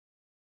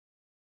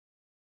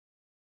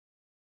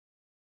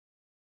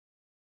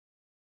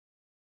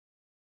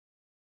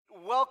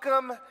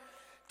Welcome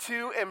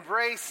to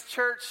Embrace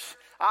Church.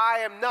 I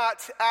am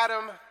not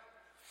Adam.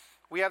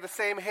 We have the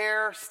same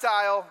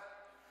hairstyle,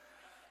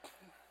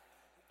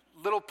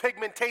 little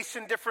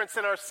pigmentation difference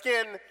in our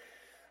skin,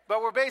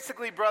 but we're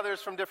basically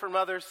brothers from different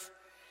mothers.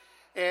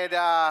 And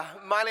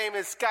my name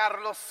is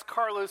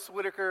Carlos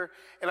Whitaker,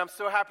 and I'm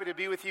so happy to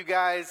be with you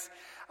guys.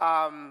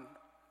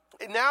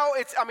 Now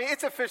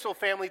it's official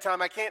family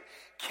time. I can't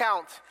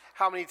count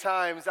how many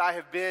times I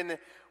have been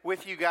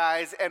with you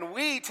guys, and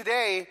we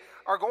today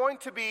are going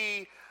to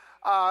be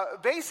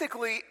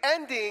basically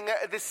ending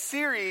the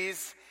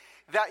series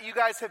that you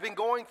guys have been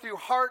going through,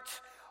 Heart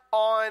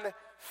on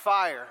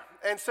Fire.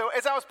 And so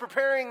as I was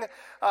preparing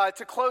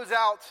to close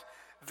out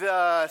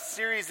the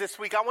series this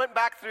week, I went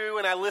back through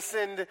and I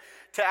listened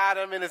to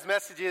Adam and his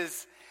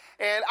messages,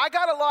 and I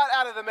got a lot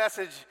out of the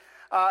message,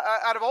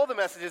 out of all the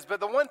messages, but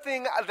the one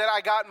thing that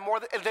I got more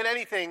than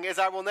anything is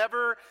I will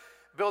never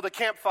build a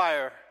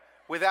campfire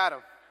with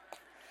Adam.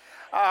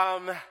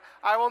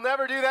 I will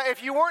never do that.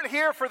 If you weren't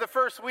here for the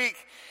first week,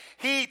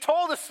 he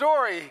told a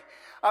story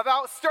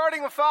about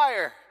starting a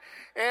fire.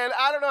 And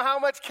I don't know how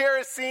much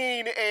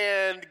kerosene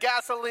and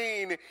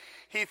gasoline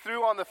he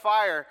threw on the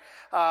fire,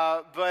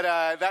 but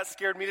that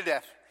scared me to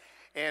death.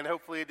 And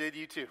hopefully it did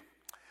you too.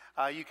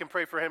 You can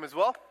pray for him as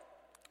well.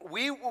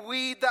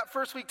 We that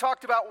first week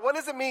talked about what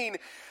does it mean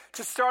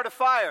to start a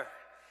fire.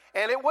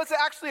 And it was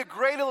actually a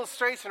great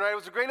illustration, right? It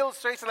was a great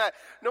illustration that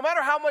no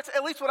matter how much,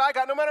 at least what I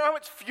got, no matter how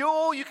much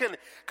fuel you can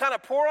kind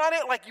of pour on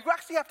it, like you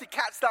actually have to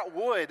catch that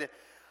wood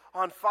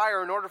on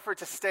fire in order for it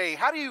to stay.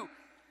 How do you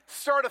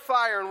start a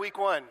fire in week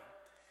one?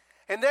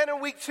 And then in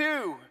week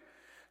two,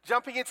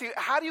 jumping into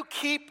how do you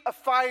keep a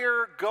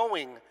fire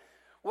going?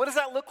 What does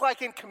that look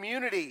like in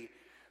community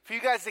for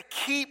you guys to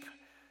keep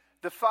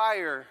the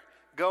fire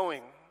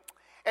going?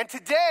 And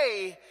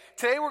today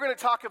we're going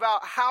to talk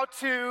about how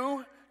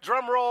to,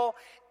 drum roll,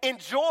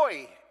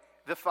 enjoy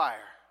the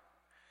fire.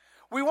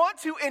 We want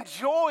to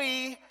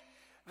enjoy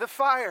the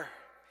fire.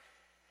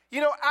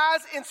 You know,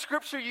 as in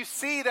Scripture you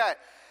see that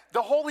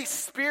the Holy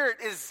Spirit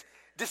is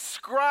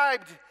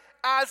described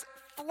as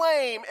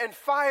flame and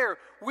fire.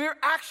 We're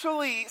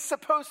actually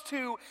supposed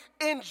to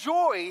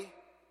enjoy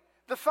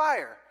the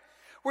fire.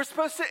 We're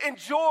supposed to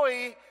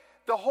enjoy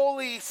the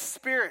Holy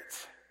Spirit.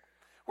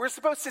 We're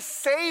supposed to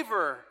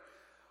savor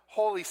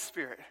Holy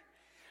Spirit.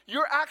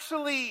 You're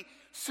actually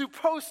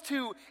supposed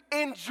to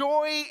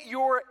enjoy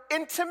your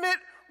intimate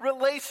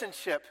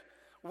relationship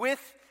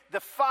with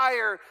the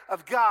fire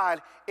of God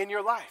in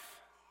your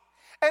life.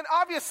 And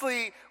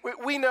obviously,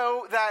 we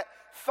know that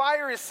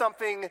fire is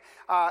something,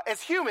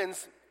 as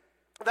humans,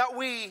 that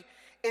we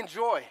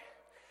enjoy.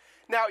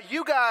 Now,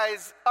 you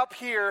guys up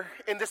here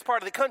in this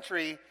part of the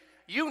country,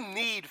 you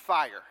need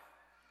fire.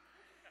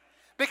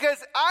 Because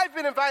I've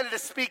been invited to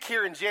speak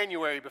here in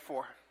January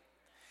before.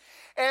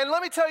 And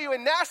let me tell you,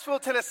 in Nashville,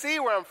 Tennessee,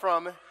 where I'm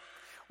from,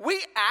 we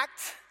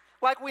act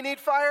like we need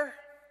fire,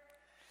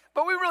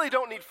 but we really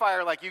don't need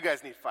fire like you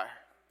guys need fire.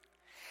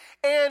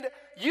 And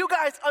you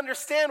guys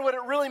understand what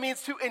it really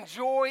means to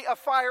enjoy a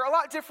fire a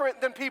lot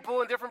different than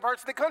people in different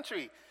parts of the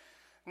country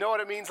know what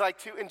it means like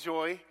to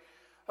enjoy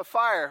a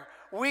fire.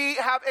 We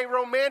have a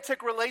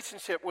romantic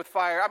relationship with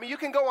fire. I mean, you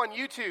can go on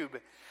YouTube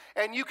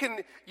and you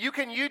can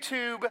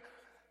YouTube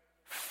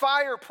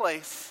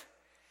fireplace,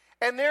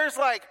 and there's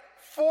like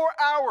 4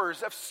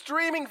 hours of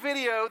streaming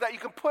video that you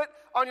can put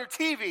on your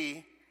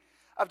TV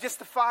of just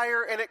the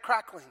fire and it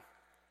crackling.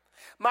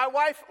 My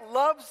wife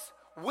loves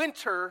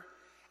winter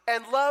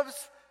and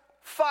loves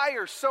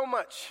fire so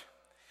much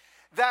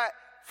that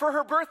for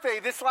her birthday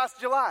this last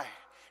July,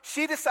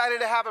 she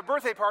decided to have a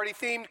birthday party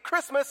themed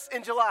Christmas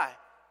in July.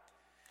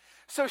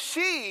 So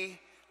she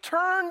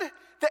turned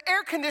the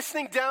air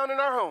conditioning down in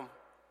our home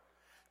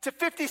to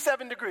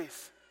 57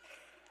 degrees.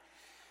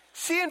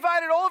 She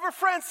invited all of her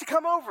friends to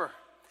come over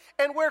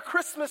and wear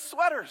Christmas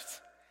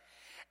sweaters.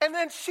 And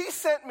then she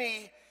sent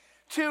me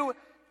to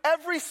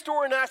every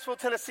store in Nashville,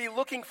 Tennessee,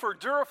 looking for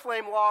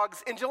Duraflame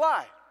logs in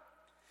July.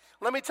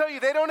 Let me tell you,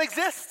 they don't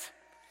exist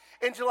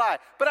in July.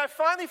 But I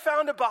finally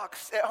found a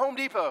box at Home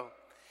Depot.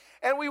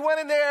 And we went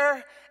in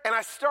there, and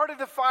I started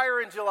the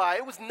fire in July.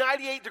 It was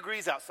 98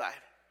 degrees outside.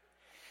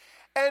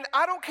 And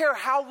I don't care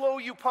how low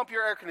you pump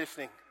your air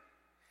conditioning.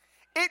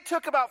 It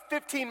took about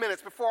 15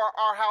 minutes before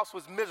our house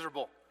was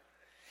miserable.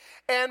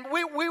 And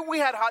we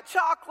had hot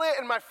chocolate,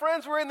 and my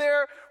friends were in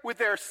there with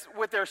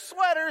their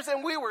sweaters,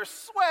 and we were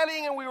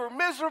sweating, and we were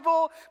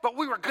miserable, but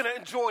we were going to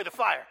enjoy the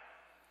fire.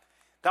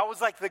 That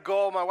was like the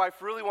goal. My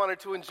wife really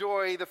wanted to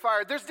enjoy the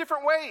fire. There's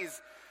different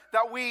ways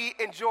that we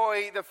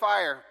enjoy the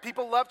fire.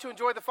 People love to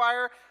enjoy the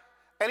fire.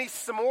 Any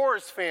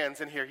s'mores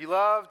fans in here? You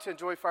love to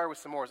enjoy fire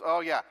with s'mores.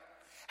 Oh, yeah.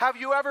 Have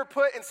you ever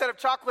put, instead of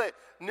chocolate,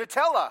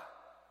 Nutella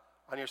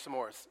on your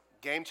s'mores?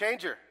 Game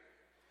changer.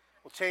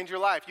 Will change your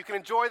life. You can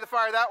enjoy the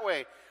fire that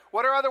way.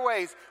 What are other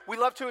ways? We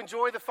love to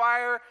enjoy the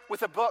fire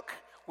with a book.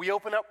 We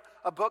open up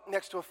a book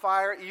next to a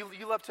fire.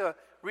 You love to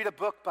read a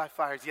book by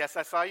fires. Yes,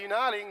 I saw you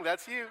nodding.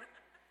 That's you.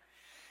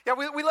 Yeah,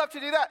 we love to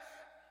do that.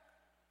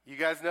 You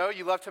guys know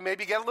you love to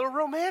maybe get a little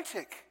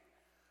romantic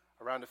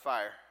around a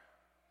fire.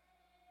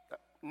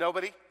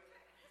 Nobody?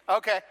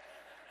 Okay.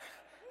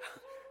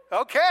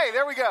 Okay,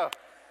 there we go.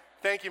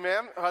 Thank you,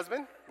 ma'am.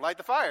 Husband, light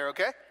the fire,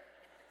 okay?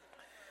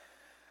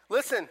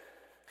 Listen,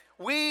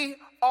 we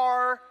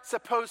are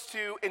supposed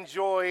to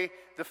enjoy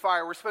the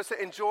fire. We're supposed to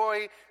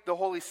enjoy the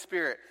Holy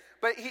Spirit.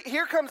 But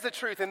here comes the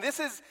truth, and this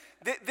is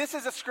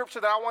a scripture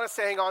that I want us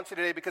to hang on to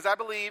today because I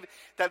believe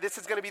that this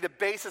is going to be the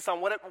basis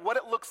on what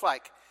it looks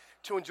like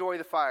to enjoy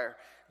the fire.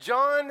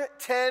 John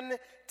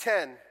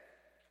 10:10,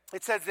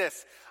 it says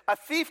this, "A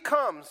thief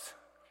comes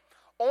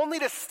only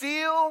to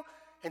steal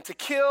and to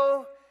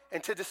kill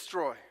and to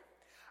destroy.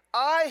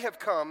 I have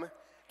come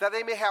that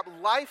they may have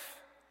life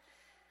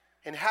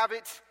and have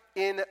it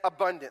in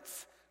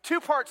abundance." 2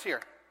 parts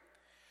here.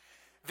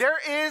 There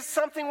is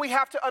something we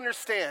have to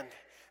understand,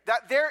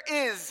 that there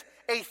is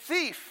a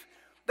thief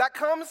that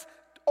comes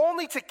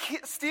only to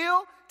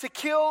steal, to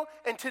kill,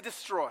 and to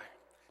destroy.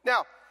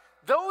 Now,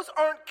 those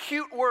aren't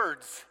cute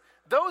words.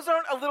 Those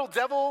aren't a little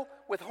devil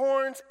with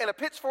horns and a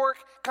pitchfork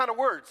kind of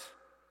words,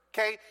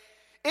 okay?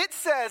 It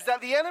says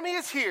that the enemy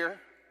is here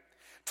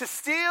to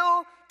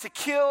steal, to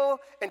kill,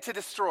 and to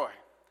destroy.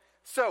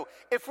 So,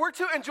 if we're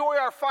to enjoy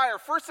our fire,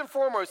 first and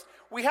foremost,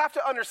 we have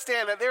to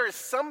understand that there is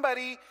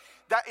somebody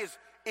that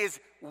is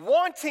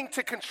wanting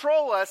to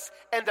control us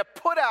and to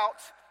put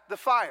out the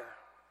fire.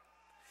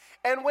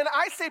 And when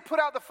I say put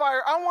out the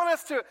fire, I want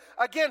us to,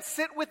 again,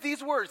 sit with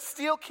these words,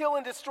 steal, kill,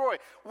 and destroy.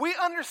 We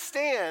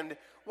understand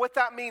what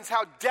that means,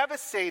 how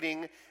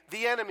devastating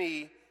the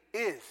enemy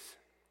is.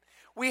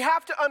 We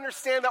have to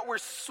understand that we're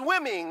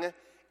swimming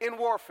in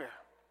warfare.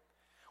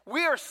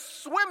 We are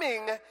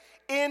swimming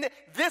in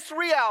this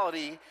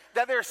reality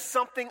that there's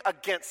something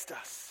against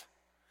us.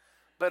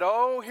 But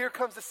here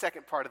comes the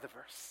second part of the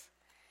verse.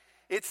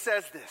 It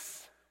says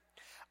this,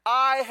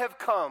 "I have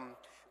come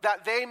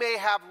that they may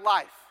have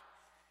life."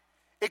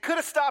 It could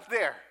have stopped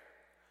there,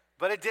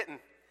 but it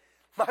didn't.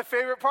 My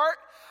favorite part,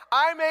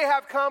 "I may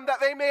have come that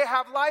they may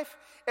have life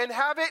and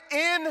have it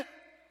in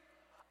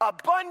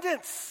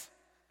abundance."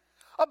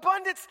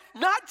 Abundance,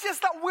 not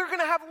just that we're going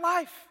to have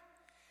life.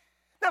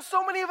 Now,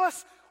 so many of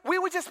us, we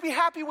would just be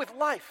happy with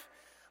life.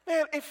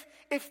 Man, if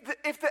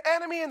the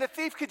enemy and the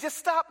thief could just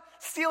stop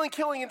stealing,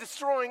 killing, and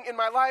destroying in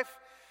my life,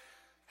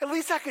 at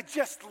least I could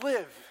just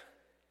live.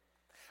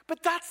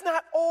 But that's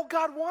not all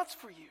God wants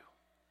for you.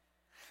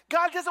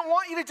 God doesn't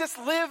want you to just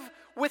live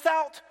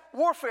without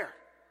warfare.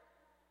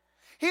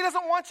 He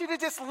doesn't want you to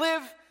just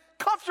live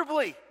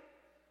comfortably.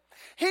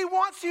 He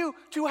wants you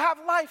to have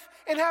life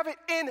and have it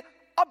in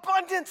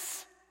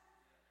abundance.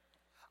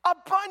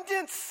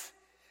 Abundance.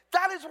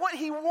 That is what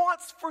he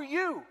wants for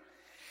you.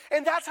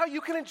 And that's how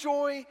you can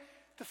enjoy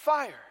the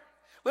fire.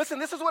 Listen,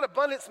 this is what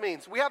abundance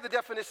means. We have the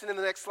definition in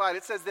the next slide.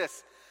 It says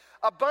this: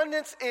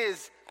 abundance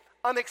is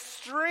an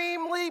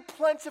extremely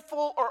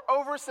plentiful or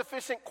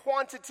over-sufficient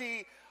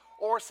quantity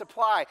or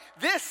supply.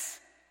 This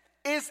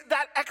is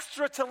that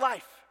extra to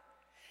life.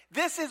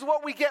 This is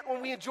what we get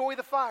when we enjoy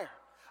the fire.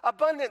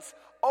 Abundance,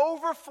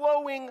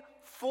 overflowing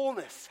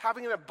fullness,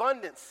 having an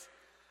abundance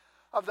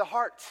of the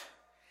heart.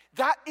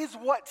 That is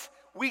what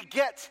we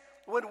get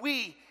when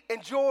we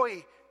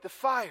enjoy the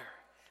fire.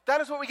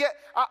 That is what we get.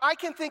 I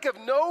can think of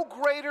no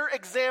greater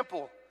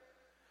example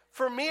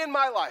for me in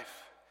my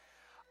life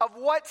of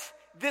what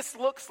this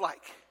looks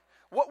like.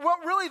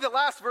 What really the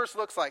last verse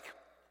looks like.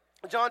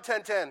 John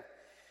 10:10.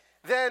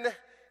 Then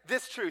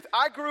this truth.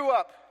 I grew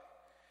up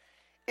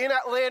in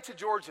Atlanta,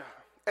 Georgia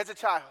as a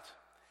child.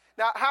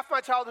 Now, half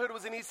my childhood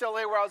was in East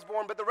LA where I was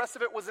born, but the rest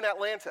of it was in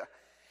Atlanta.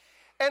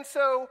 And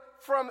so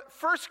from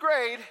first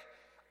grade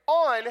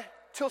on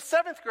till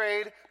 7th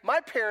grade,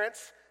 my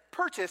parents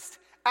purchased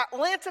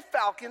Atlanta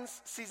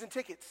Falcons season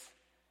tickets.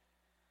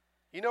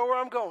 You know where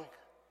I'm going.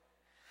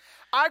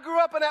 I grew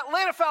up an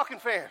Atlanta Falcon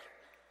fan.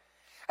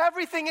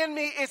 Everything in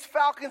me is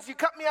Falcons. You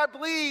cut me, I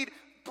bleed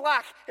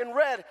black and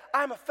red.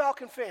 I'm a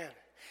Falcon fan.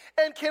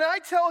 And can I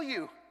tell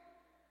you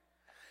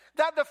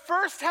that the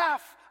first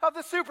half of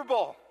the Super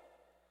Bowl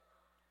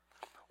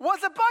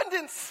was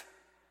abundance.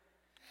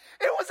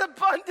 It was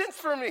abundance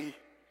for me.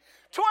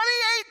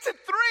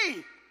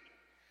 28-3.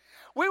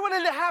 We went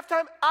into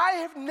halftime. I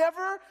have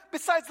never,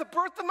 besides the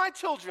birth of my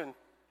children,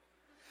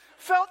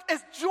 felt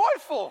as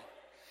joyful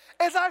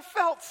as I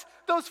felt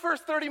those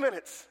first 30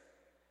 minutes.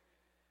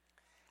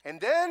 And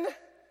then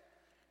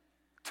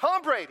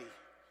Tom Brady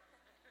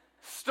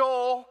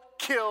stole,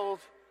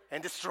 killed,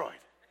 and destroyed.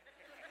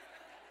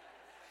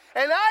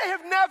 And I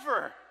have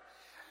never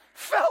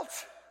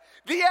felt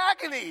the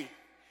agony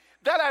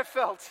that I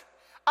felt.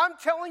 I'm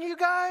telling you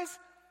guys,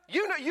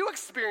 you know, you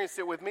experienced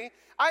it with me.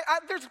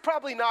 There's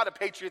probably not a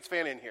Patriots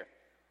fan in here.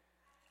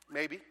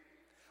 Maybe.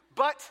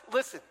 But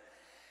listen,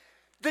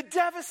 the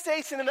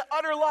devastation and the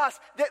utter loss,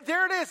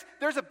 there it is.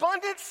 There's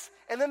abundance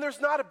and then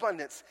there's not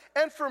abundance.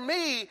 And for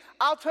me,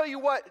 I'll tell you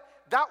what,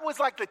 that was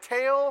like the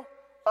tale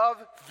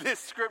of this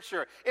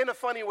scripture in a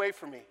funny way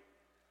for me.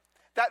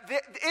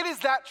 It is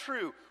that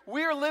true.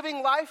 We are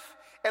living life,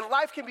 and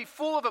life can be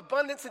full of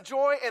abundance and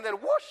joy, and then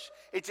whoosh,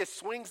 it just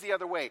swings the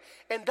other way.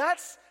 And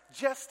that's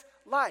just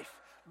life.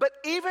 But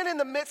even in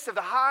the midst of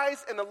the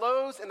highs and the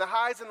lows and the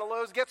highs and the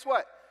lows, guess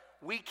what?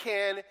 we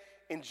can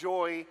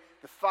enjoy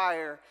the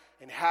fire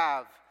and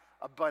have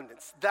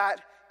abundance.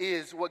 That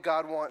is what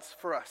God wants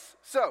for us.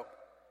 So,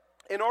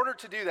 in order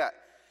to do that,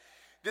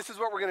 this is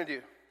what we're going to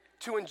do.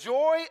 To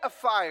enjoy a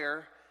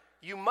fire,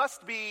 you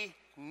must be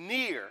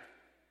near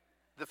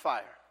the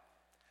fire.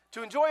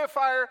 To enjoy a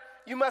fire,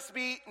 you must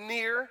be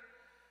near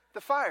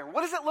the fire.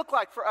 What does it look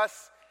like for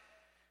us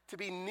to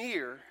be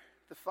near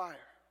the fire?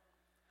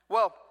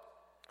 Well,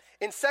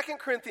 in 2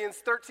 Corinthians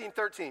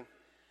 13:13,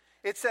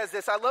 it says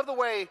this. I love the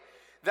way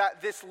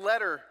that this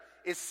letter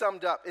is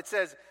summed up. It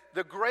says,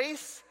 the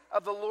grace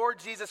of the Lord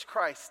Jesus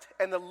Christ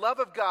and the love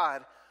of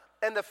God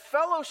and the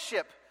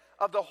fellowship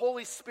of the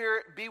Holy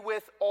Spirit be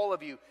with all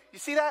of you. You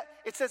see that?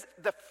 It says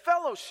the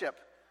fellowship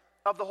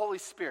of the Holy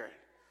Spirit.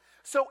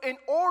 So in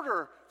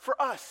order for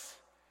us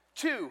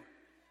to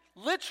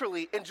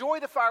literally enjoy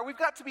the fire, we've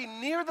got to be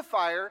near the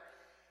fire.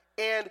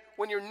 And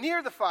when you're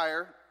near the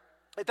fire,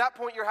 at that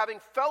point you're having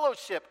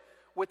fellowship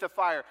with the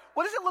fire.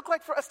 What does it look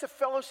like for us to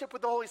fellowship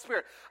with the Holy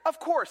Spirit? Of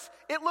course,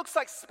 it looks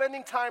like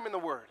spending time in the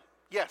Word.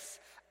 Yes,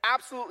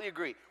 absolutely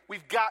agree.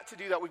 We've got to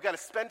do that. We've got to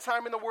spend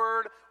time in the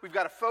Word. We've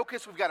got to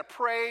focus. We've got to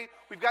pray.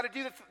 We've got to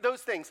do those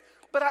things.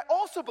 But I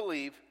also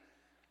believe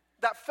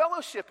that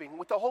fellowshipping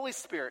with the Holy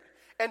Spirit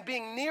and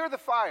being near the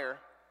fire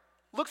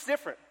looks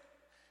different.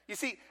 You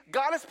see,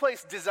 God has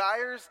placed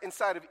desires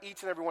inside of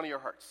each and every one of your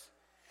hearts.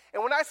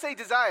 And when I say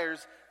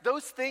desires,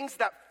 those things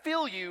that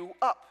fill you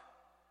up.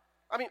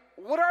 I mean,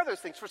 what are those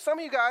things? For some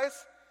of you guys,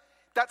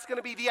 that's going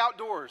to be the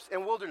outdoors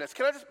and wilderness.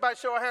 Can I just, by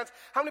show of hands,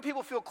 how many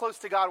people feel close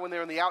to God when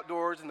they're in the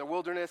outdoors, in the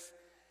wilderness,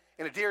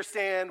 in a deer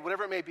stand,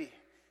 whatever it may be?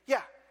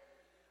 Yeah.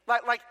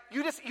 Like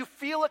you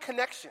feel a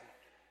connection.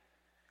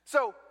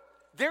 So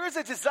there is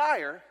a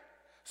desire.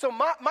 So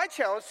my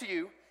challenge to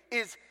you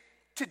is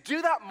to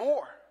do that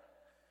more.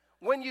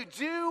 When you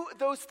do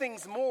those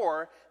things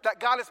more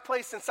that God has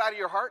placed inside of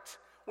your heart,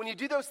 when you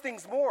do those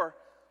things more,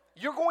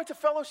 you're going to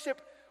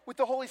fellowship with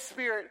the Holy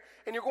Spirit,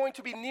 and you're going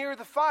to be near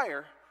the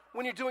fire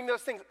when you're doing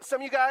those things. For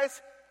some of you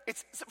guys,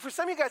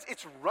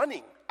 it's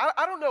running.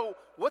 I don't know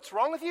what's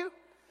wrong with you,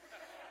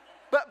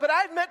 but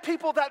I've met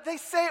people that they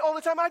say all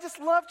the time, I just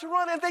love to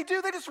run, and they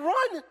just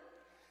run.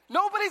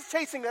 Nobody's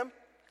chasing them.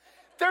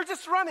 They're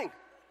just running.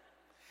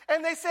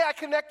 And they say, I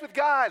connect with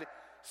God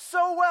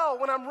so well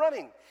when I'm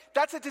running.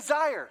 That's a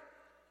desire.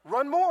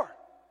 Run more.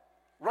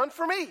 Run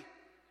for me.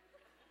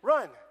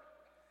 Run.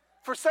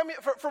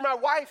 For my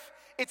wife,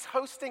 it's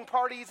hosting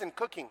parties and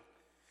cooking.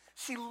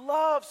 She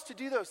loves to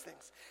do those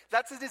things.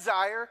 That's a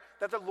desire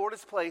that the Lord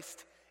has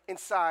placed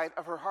inside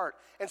of her heart.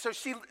 And so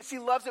she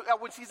loves it.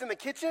 When she's in the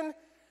kitchen,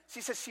 she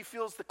says she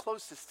feels the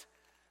closest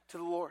to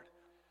the Lord.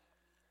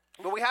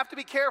 But we have to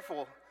be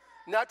careful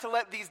not to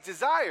let these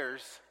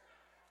desires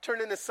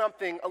turn into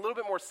something a little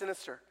bit more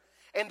sinister.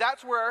 And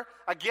that's where,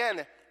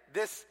 again,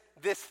 this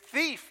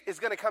thief is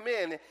going to come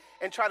in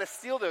and try to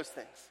steal those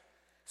things.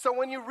 So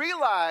when you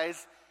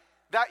realize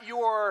that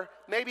you're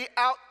maybe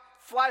out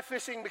fly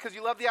fishing because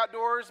you love the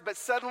outdoors, but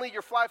suddenly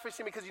you're fly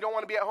fishing because you don't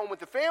want to be at home with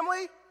the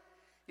family,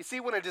 you see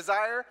when a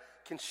desire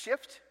can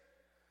shift?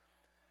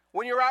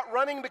 When you're out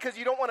running because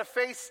you don't want to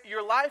face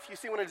your life, you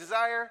see when a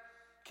desire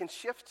can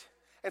shift?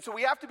 And so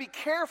we have to be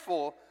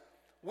careful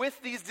with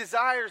these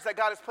desires that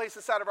God has placed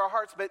inside of our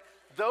hearts, but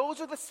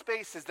those are the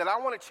spaces that I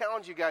want to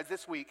challenge you guys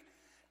this week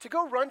to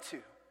go run to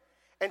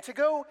and to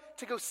go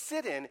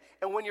sit in.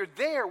 And when you're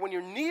there, when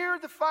you're near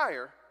the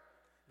fire,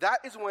 that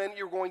is when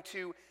you're going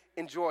to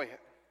enjoy it.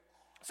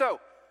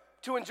 So,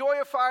 to enjoy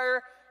a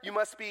fire, you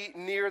must be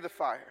near the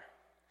fire.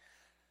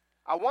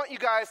 I want you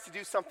guys to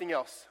do something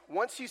else.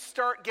 Once you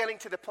start getting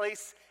to the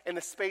place and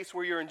the space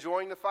where you're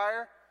enjoying the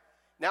fire,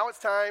 now it's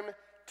time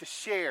to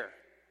share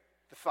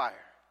the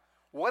fire.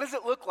 What does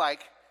it look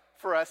like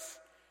for us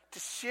to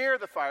share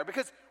the fire?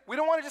 Because we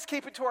don't want to just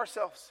keep it to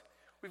ourselves.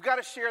 We've got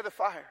to share the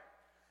fire.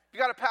 You've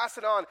got to pass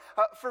it on.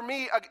 For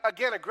me,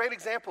 again, a great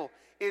example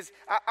is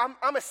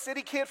I'm a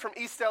city kid from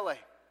East LA.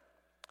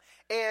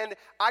 And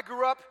I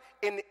grew up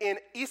in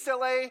East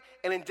LA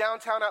and in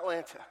downtown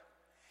Atlanta.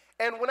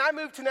 And when I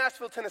moved to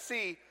Nashville,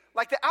 Tennessee,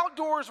 like the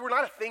outdoors were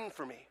not a thing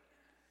for me.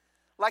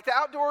 Like the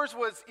outdoors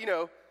was,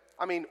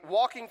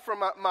 walking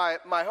from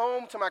my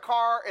home to my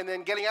car and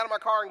then getting out of my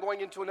car and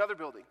going into another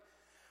building.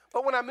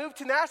 But when I moved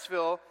to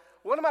Nashville,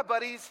 one of my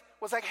buddies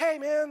was like, hey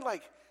man,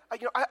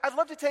 I'd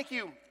love to take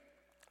you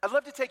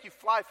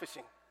fly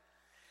fishing.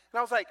 And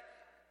I was like,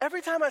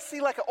 every time I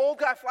see like an old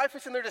guy fly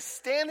fishing, they're just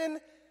standing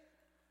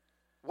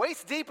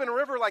waist deep in a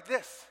river like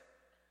this.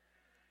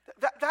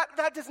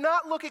 That does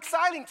not look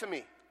exciting to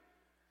me.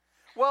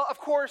 Well, of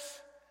course,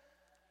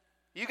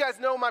 you guys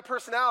know my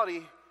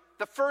personality.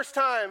 The first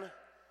time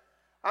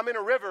I'm in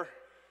a river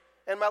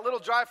and my little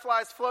dry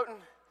fly's floating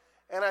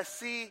and I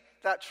see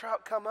that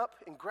trout come up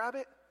and grab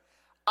it,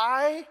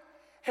 I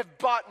have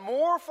bought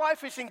more fly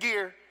fishing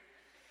gear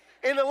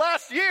in the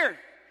last year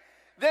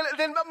than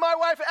my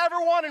wife ever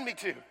wanted me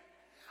to.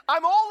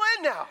 I'm all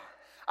in now.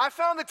 I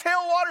found the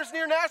tailwaters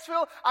near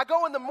Nashville. I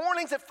go in the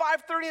mornings at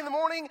 5:30 in the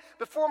morning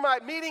before my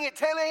meeting at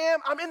 10 a.m.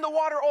 I'm in the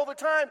water all the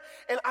time,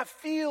 and I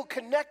feel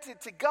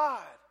connected to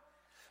God.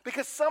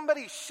 because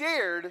somebody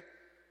shared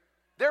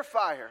their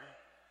fire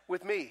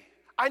with me.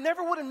 I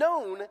never would have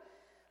known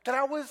that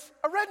I was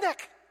a redneck.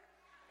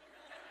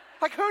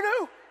 Like, who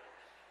knew?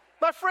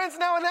 My friends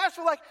now in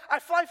Nashville, like, I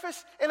fly fish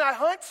and I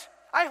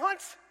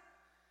hunt.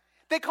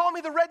 They call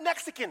me the Red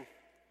Mexican.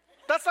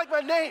 That's like my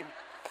name.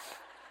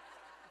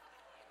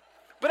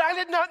 But I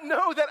did not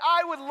know that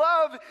I would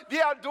love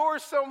the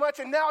outdoors so much,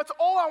 and now it's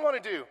all I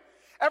want to do.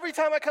 Every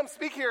time I come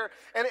speak here,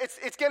 and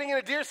it's getting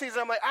into deer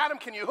season, I'm like, Adam,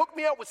 can you hook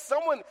me up with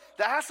someone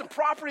that has some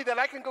property that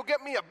I can go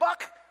get me a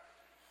buck?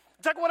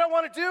 It's like what I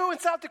want to do in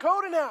South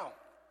Dakota now.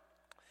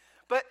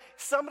 But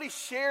somebody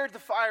shared the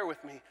fire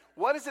with me.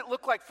 What does it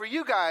look like for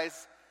you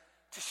guys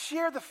to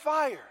share the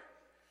fire?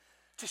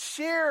 To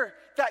share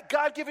that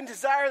God-given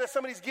desire that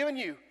somebody's given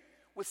you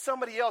with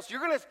somebody else. You're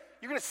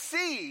gonna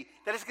see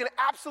that it's gonna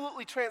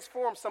absolutely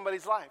transform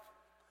somebody's life.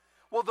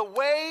 Well, the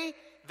way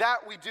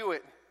that we do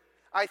it,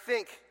 I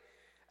think,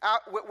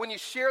 when you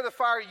share the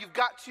fire, you've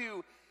got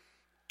to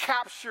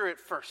capture it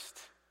first.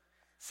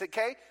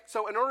 Okay?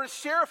 So in order to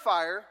share a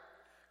fire,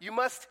 you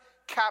must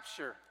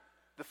capture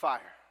the fire.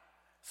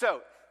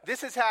 So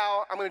this is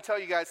how I'm going to tell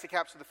you guys to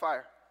capture the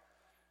fire.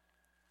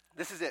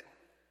 This is it.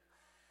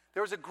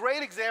 There was a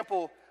great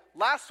example.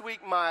 Last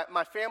week,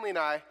 my family and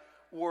I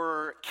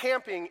were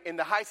camping in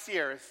the High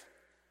Sierras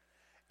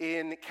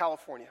in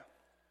California.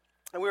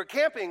 And we were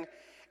camping,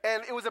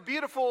 and it was a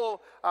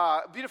beautiful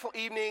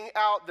evening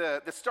out.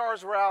 The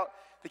stars were out.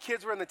 The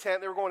kids were in the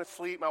tent. They were going to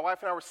sleep. My wife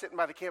and I were sitting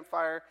by the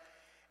campfire.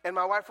 And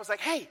my wife was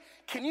like, hey,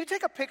 can you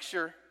take a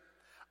picture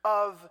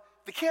of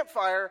the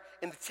campfire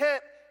and the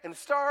tent and the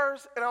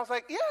stars? And I was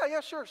like,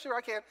 yeah, sure,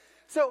 I can.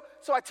 So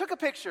I took a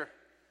picture.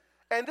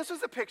 And this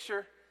was the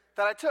picture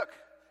that I took.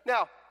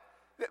 Now,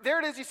 there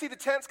it is. You see the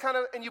tents kind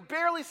of, and you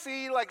barely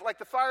see like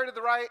the fire to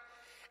the right.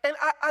 And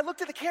I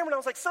looked at the camera and I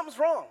was like, something's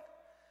wrong.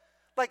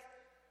 Like,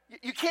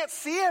 you can't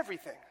see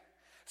everything.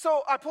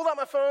 So I pulled out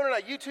my phone and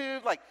I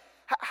YouTubed, like,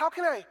 how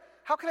can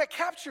I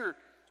capture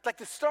like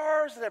the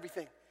stars and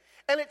everything?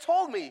 And it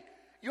told me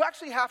you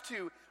actually have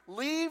to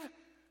leave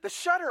the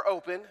shutter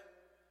open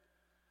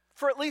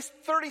for at least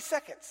 30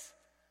 seconds.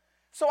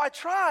 So I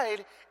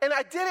tried and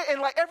I did it,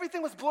 and like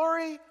everything was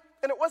blurry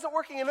and it wasn't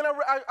working. And then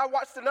I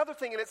watched another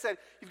thing and it said,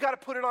 you've got to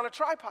put it on a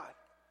tripod.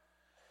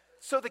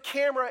 So the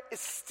camera is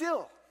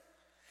still.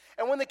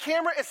 And when the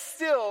camera is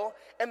still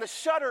and the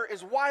shutter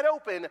is wide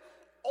open,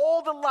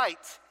 all the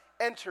light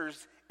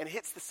enters and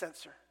hits the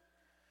sensor.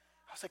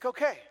 I was like,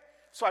 okay.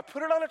 So I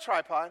put it on a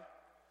tripod.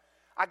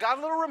 I got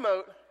a little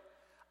remote.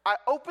 I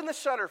opened the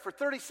shutter for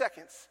 30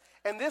 seconds.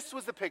 And this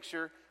was the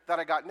picture that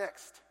I got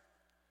next.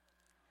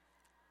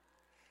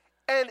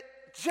 And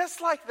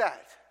just like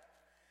that,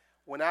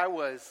 when I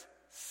was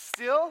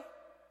still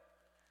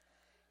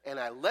and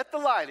I let the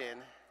light in,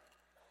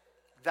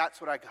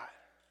 that's what I got.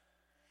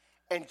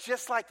 And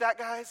just like that,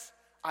 guys,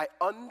 I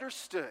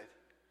understood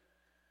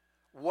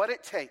what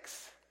it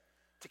takes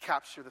to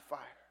capture the fire.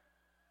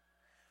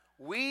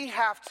 We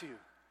have to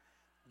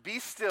be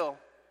still,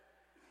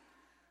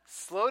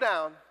 slow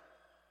down,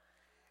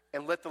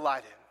 and let the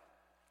light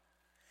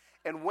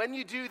in. And when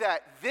you do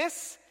that,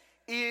 this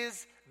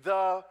is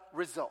the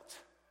result.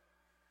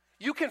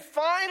 You can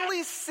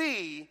finally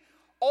see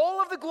all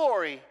of the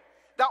glory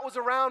that was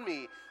around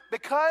me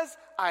because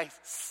I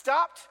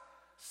stopped,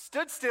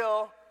 stood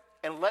still,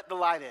 and let the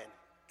light in.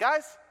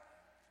 Guys,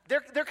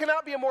 there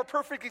cannot be a more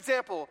perfect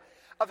example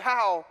of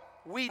how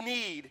we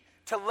need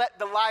to let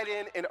the light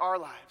in our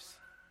lives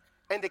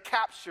and to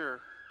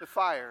capture the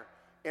fire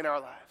in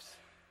our lives.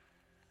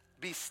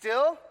 Be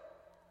still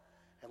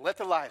and let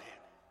the light in.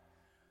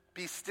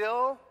 Be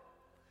still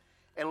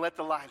and let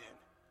the light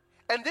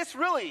in. And this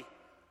really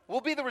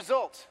will be the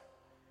result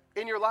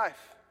in your life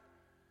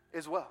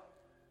as well.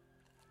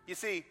 You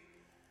see,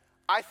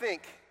 I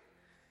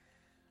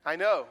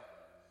know,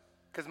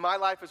 because my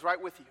life is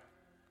right with you.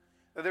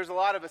 Now, there's a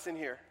lot of us in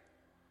here.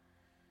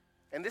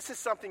 And this is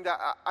something that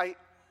I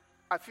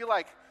feel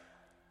like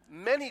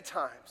many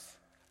times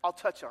I'll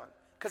touch on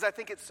because I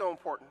think it's so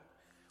important.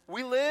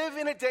 We live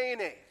in a day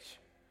and age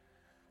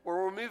where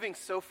we're moving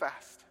so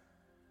fast.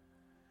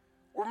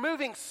 We're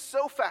moving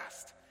so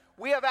fast.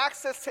 We have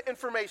access to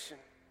information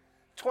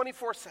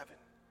 24/7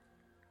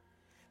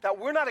 that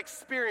we're not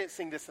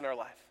experiencing this in our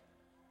life.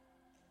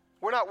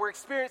 We're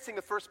experiencing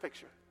the first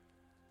picture.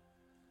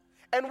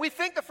 And we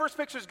think the first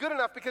picture is good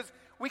enough because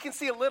we can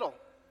see a little.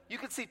 You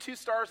can see 2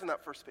 stars in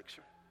that first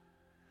picture.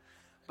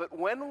 But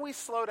when we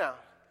slow down,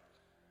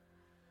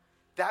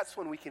 that's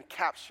when we can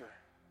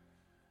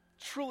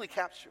truly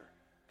capture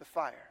the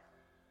fire.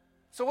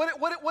 So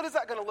what is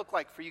that going to look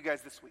like for you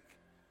guys this week?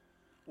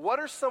 What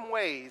are some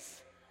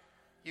ways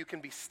you can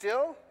be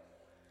still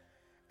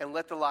and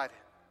let the light in?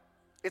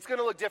 It's going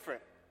to look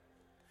different.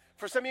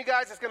 For some of you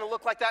guys, it's going to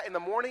look like that in the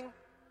morning.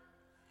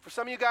 For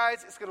some of you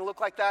guys, it's going to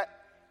look like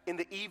that in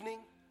the evening.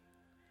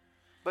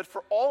 But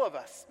for all of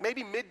us,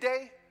 maybe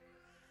midday,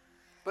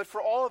 but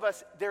for all of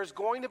us, there's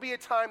going to be a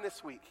time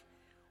this week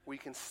where you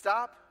can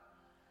stop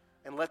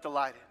and let the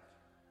light in.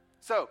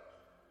 So,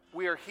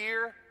 we are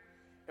here,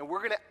 and we're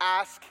going to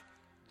ask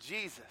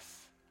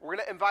Jesus We're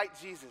going to invite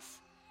Jesus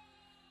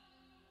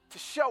to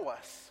show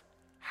us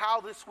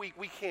how this week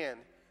we can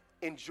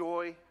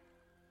enjoy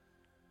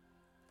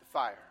the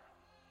fire.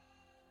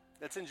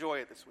 Let's enjoy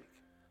it this week.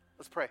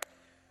 Let's pray.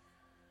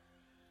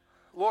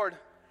 Lord,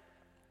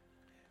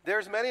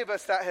 there's many of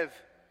us that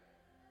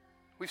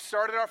we've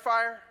started our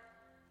fire,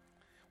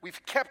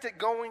 we've kept it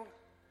going,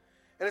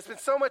 and it's been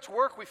so much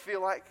work, we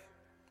feel like.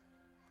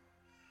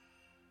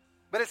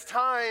 But it's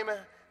time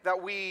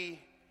that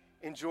we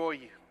enjoy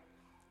you.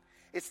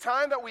 It's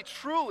time that we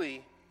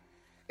truly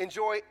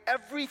enjoy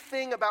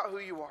everything about who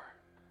you are.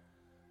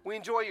 We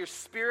enjoy your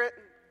spirit.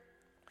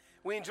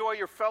 We enjoy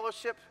your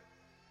fellowship.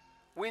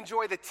 We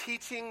enjoy the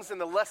teachings and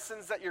the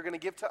lessons that you're going to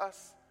give to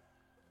us.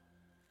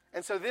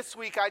 And so this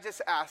week, I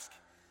just ask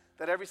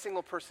that every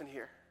single person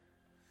here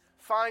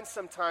find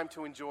some time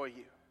to enjoy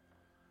you.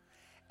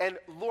 And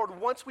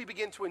Lord, once we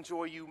begin to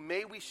enjoy you,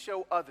 may we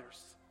show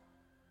others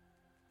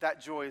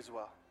that joy as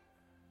well.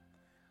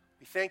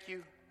 We thank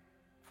you,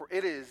 for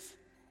it is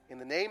in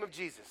the name of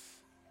Jesus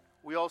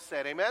we all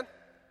said amen.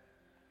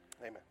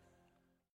 Amen.